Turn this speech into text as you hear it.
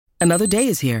Another day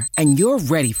is here, and you're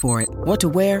ready for it. What to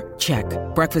wear? Check.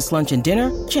 Breakfast, lunch, and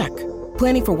dinner? Check.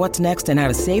 Planning for what's next and how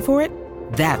to save for it?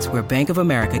 That's where Bank of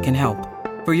America can help.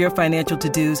 For your financial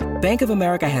to-dos, Bank of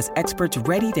America has experts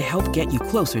ready to help get you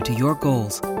closer to your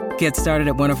goals. Get started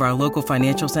at one of our local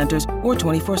financial centers or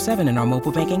 24/7 in our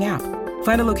mobile banking app.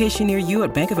 Find a location near you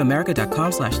at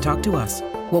bankofamerica.com/talktous.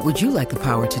 What would you like the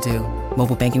power to do?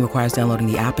 Mobile banking requires downloading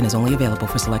the app and is only available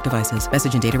for select devices.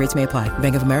 Message and data rates may apply.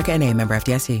 Bank of America N.A., member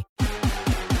FDIC.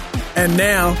 And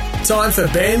now, time for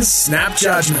Ben's Snap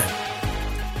Judgement.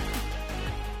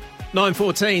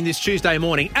 9:14 this Tuesday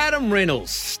morning. Adam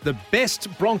Reynolds, the best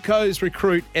Broncos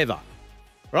recruit ever.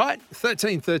 Right?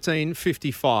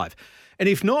 13-13-55. And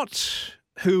if not,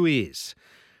 who is?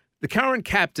 The current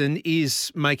captain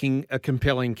is making a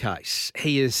compelling case.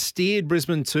 He has steered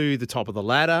Brisbane to the top of the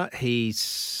ladder.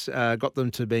 He's got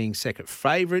them to being second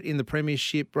favourite in the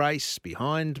premiership race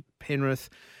behind Penrith.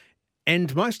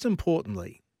 And most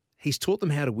importantly, he's taught them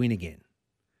how to win again.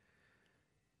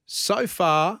 So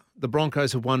far, the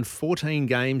Broncos have won 14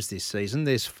 games this season.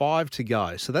 There's 5 to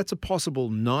go. So that's a possible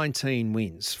 19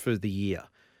 wins for the year.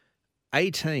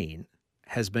 18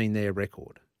 has been their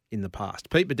record in the past.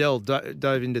 Pete Bedell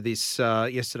dove into this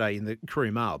yesterday in the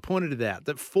Courier Mail, pointed it out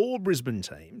that 4 Brisbane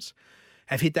teams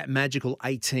have hit that magical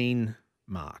 18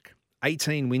 mark,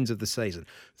 18 wins of the season.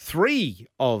 3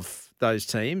 of those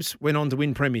teams went on to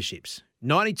win premierships,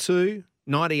 92,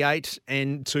 98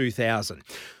 and 2000.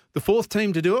 The 4th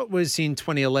team to do it was in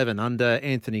 2011 under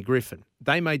Anthony Griffin.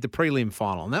 They made the prelim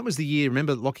final, and that was the year,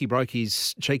 remember, Lockie broke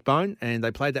his cheekbone, and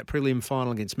they played that prelim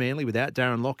final against Manly without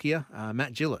Darren Lockyer.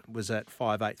 Matt Gillett was at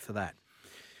 5'8" for that.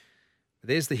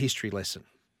 There's the history lesson.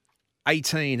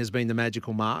 18 has been the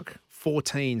magical mark,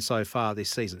 14 so far this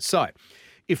season. So,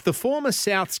 if the former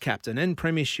Souths captain and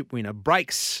premiership winner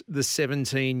breaks the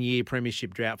 17-year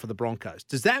premiership drought for the Broncos,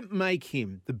 does that make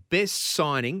him the best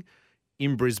signing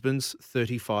in Brisbane's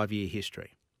 35-year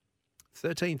history?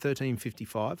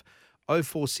 13-13-55,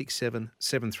 0467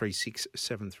 736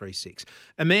 736.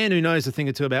 A man who knows a thing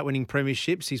or two about winning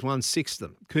premierships. He's won 6 of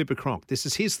them. Cooper Cronk. This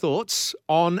is his thoughts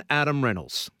on Adam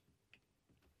Reynolds.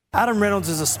 Adam Reynolds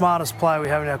is the smartest player we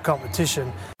have in our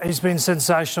competition. He's been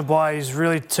sensational by he's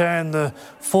really turned the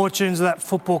fortunes of that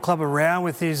football club around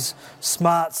with his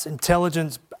smarts,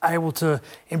 intelligence, able to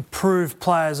improve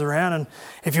players around. And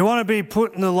if you want to be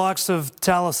putting the likes of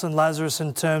Tallis and Lazarus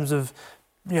in terms of,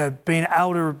 you know, being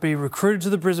able to be recruited to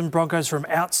the Brisbane Broncos from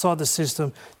outside the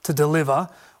system to deliver,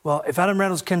 well, if Adam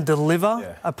Reynolds can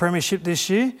deliver a premiership this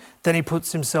year, then he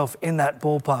puts himself in that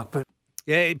ballpark. But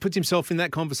yeah, he puts himself in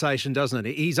that conversation, doesn't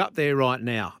it? He's up there right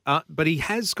now. But he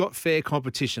has got fair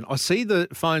competition. I see the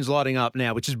phones lighting up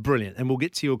now, which is brilliant, and we'll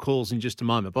get to your calls in just a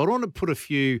moment. But I want to put a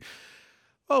few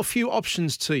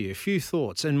options to you, a few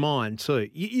thoughts, and mine too.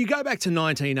 You go back to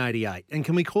 1988, and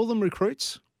can we call them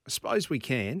recruits? I suppose we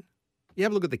can. You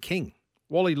have a look at the king,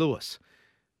 Wally Lewis.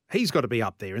 He's got to be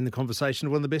up there in the conversation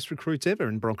of one of the best recruits ever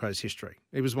in Broncos history.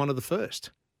 He was one of the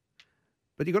first.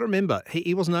 But you've got to remember,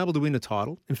 he wasn't able to win a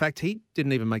title. In fact, he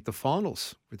didn't even make the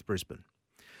finals with Brisbane.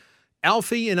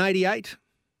 Alfie in 88,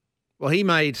 well, he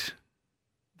made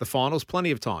the finals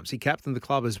plenty of times. He captained the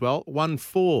club as well, won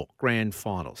 4 grand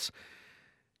finals.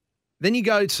 Then you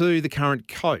go to the current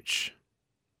coach.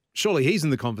 Surely he's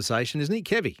in the conversation, isn't he?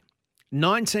 Kevy.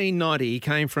 1990, he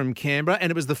came from Canberra,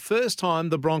 and it was the first time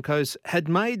the Broncos had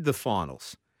made the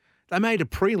finals. They made a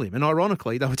prelim, and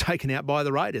ironically, they were taken out by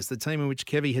the Raiders, the team in which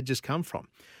Kevy had just come from.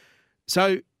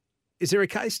 So is there a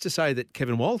case to say that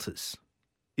Kevin Walters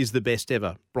is the best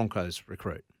ever Broncos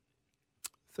recruit?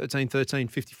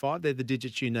 13-13-55, they're the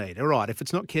digits you need. All right, if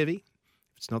it's not Kevy,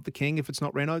 if it's not the King, if it's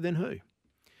not Reno, then who?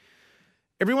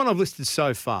 Everyone I've listed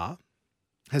so far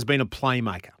has been a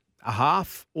playmaker, a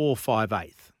half or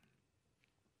 5'8".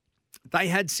 They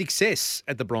had success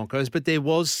at the Broncos, but there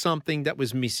was something that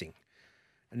was missing.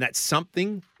 And that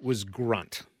something was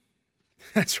grunt.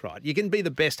 That's right. You can be the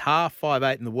best half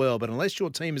 5'8" in the world, but unless your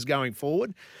team is going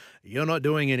forward, you're not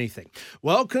doing anything.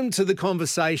 Welcome to the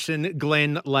conversation,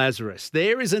 Glenn Lazarus.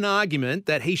 There is an argument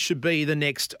that he should be the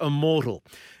next immortal.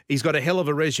 He's got a hell of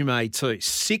a resume too.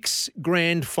 6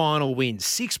 grand final wins,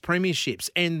 6 premierships,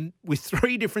 and with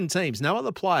 3 different teams. No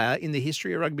other player in the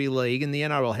history of rugby league and the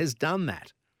NRL has done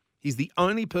that. He's the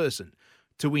only person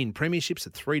to win premierships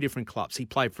at 3 different clubs. He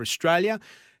played for Australia,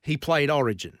 he played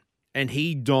Origin, and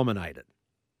he dominated.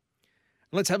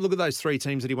 Let's have a look at those 3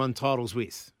 teams that he won titles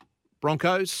with.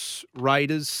 Broncos,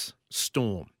 Raiders,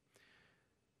 Storm.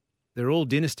 They're all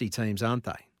dynasty teams, aren't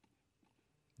they?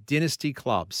 Dynasty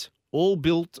clubs, all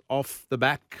built off the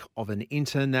back of an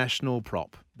international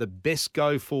prop, the best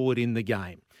go forward in the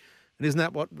game. And isn't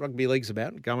that what rugby league's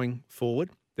about, going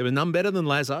forward? There were none better than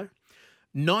Lazo.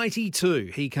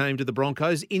 92, he came to the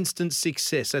Broncos. Instant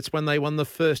success. That's when they won the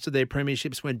first of their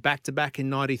premierships, went back-to-back in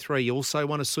 93. He also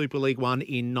won a Super League one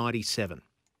in 97.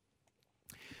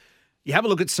 You have a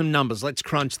look at some numbers. Let's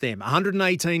crunch them.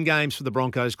 118 games for the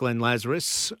Broncos, Glenn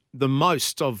Lazarus, the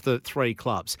most of the three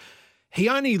clubs. He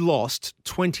only lost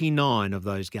 29 of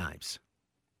those games.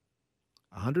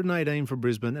 118 for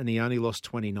Brisbane, and he only lost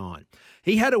 29.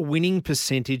 He had a winning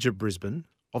percentage at Brisbane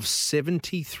of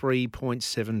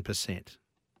 73.7%.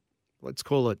 Let's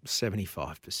call it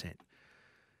 75%.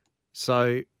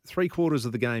 So 3/4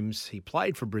 of the games he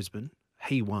played for Brisbane,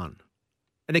 he won.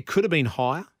 And it could have been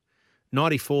higher.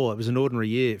 94, it was an ordinary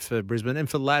year for Brisbane. And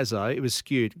for Lazo, it was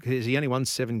skewed because he only won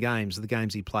 7 games of the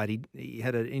games he played. He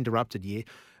had an interrupted year,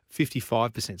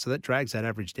 55%. So that drags that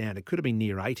average down. It could have been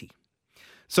near 80.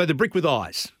 So the brick with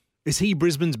eyes, is he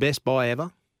Brisbane's best buy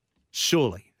ever?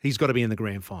 Surely. He's got to be in the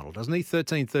grand final, doesn't he?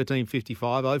 13-13-55,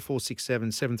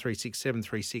 0467 736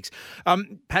 736.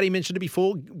 Paddy mentioned it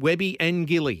before, Webby and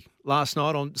Gilly last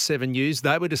night on 7 News.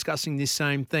 They were discussing this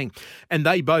same thing. And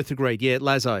they both agreed, yeah,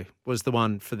 Lazo was the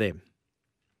one for them.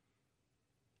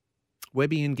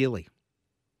 Webby and Gilly.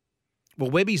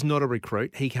 Well, Webby's not a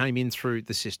recruit. He came in through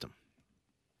the system.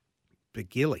 But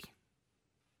Gilly,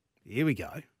 here we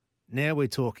go. Now we're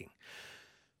talking.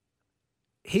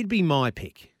 He'd be my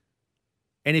pick.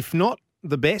 And if not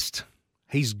the best,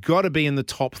 he's got to be in the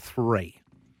top 3.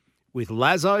 With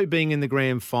Lazo being in the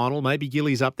grand final, maybe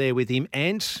Gilly's up there with him,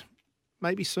 and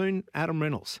maybe soon Adam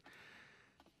Reynolds.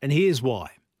 And here's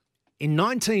why. In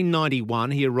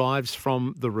 1991, he arrives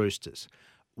from the Roosters.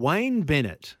 Wayne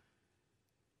Bennett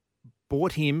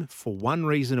bought him for one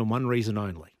reason and one reason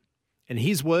only. And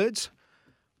his words,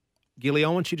 Gilly, I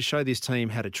want you to show this team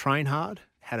how to train hard,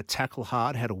 how to tackle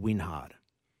hard, how to win hard.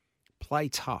 Play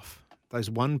tough, those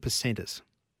 1%ers.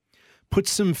 Put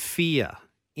some fear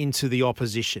into the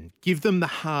opposition. Give them the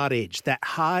hard edge, that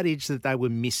hard edge that they were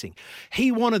missing. He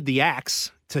wanted the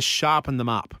axe to sharpen them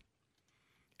up.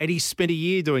 And he spent a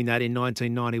year doing that in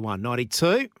 1991.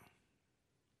 92,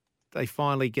 they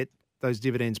finally get those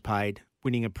dividends paid,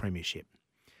 winning a premiership.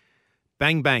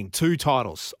 Bang, bang, 2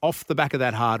 titles off the back of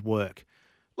that hard work.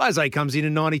 Lazo comes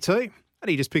in 92 and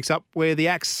he just picks up where the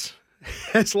axe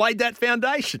has laid that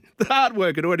foundation. The hard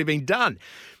work had already been done.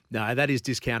 No, that is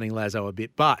discounting Lazo a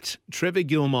bit. But Trevor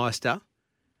Gilmeister,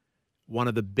 one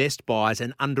of the best buys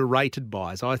and underrated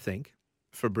buys, I think,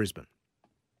 for Brisbane.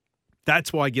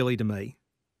 That's why Gilly, to me,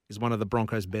 is one of the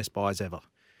Broncos' best buys ever.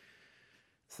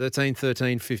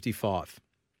 13-13-55.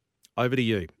 Over to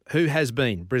you. Who has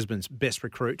been Brisbane's best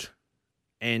recruit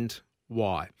and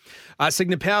why?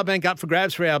 Signet Power Bank up for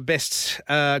grabs for our best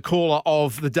caller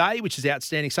of the day, which is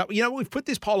outstanding stuff. You know, we've put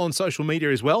this poll on social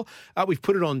media as well. We've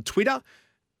put it on Twitter.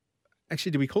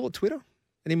 Actually, do we call it Twitter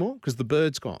anymore? Because the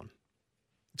bird's gone.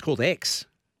 It's called X.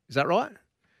 Is that right?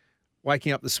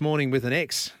 Waking up this morning with an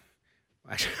X.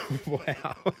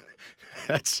 Wow.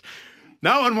 That's...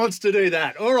 No one wants to do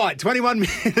that. All right, 21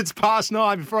 minutes past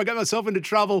 9 before I get myself into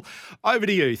trouble. Over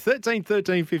to you.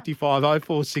 13-13-55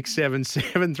 0467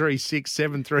 736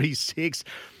 736.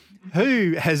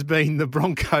 Who has been the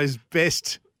Broncos'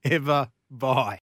 best ever buy?